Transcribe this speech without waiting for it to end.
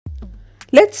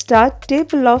Let's start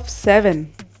table of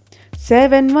 7.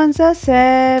 7 ones are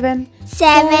 7.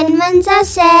 7 ones are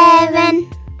 7.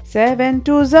 7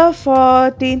 twos are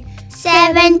 14.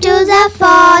 7 twos are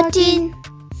 14.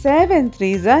 7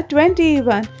 threes are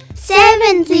 21.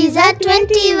 7 threes are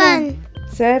 21.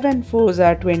 7 fours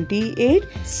are 28.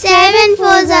 7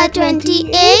 fours are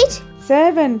 28.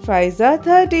 7 fives are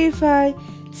 35.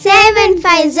 7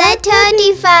 fives are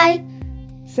 35.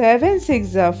 7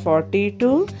 sixes are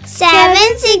 42.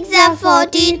 7 sixes are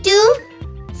 42.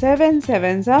 7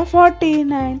 sevens are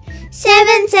 49.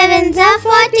 7 sevens are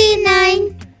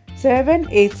 49. 7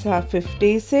 eights are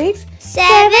 56.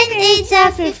 7 eights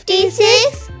are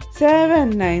 56.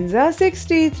 7 nines are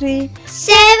 63.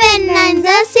 7 nines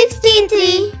are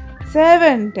 63.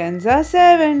 7 tens are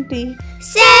 70.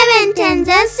 7 tens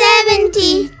are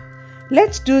 70.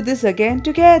 Let's do this again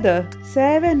together.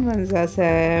 7 ones are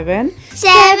 7.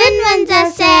 7 ones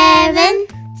are 7.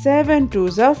 7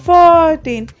 twos are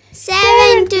 14.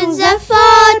 7 twos are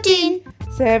 14.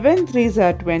 7 threes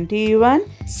are 21.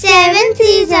 7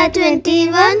 threes are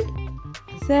 21.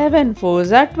 7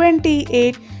 fours are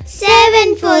 28.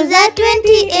 7 fours are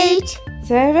 28.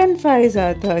 7 fives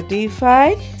are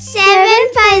 35. 7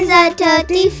 fives are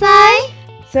 35.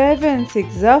 7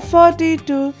 sixes are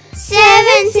 42.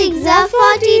 7 sixes are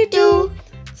 42.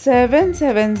 7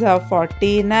 sevens are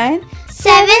 49.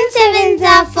 7 sevens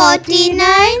are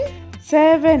 49.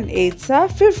 7 eights are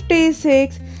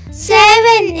 56.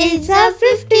 7 eights are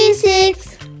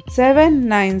 56. 7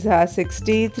 nines are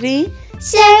 63.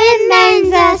 7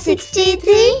 nines are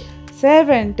 63.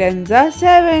 7 tens are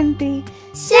 70.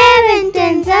 7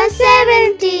 tens are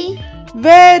 70.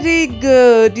 Very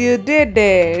good, you did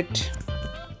it.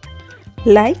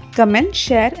 Like, comment,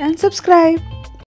 share and subscribe.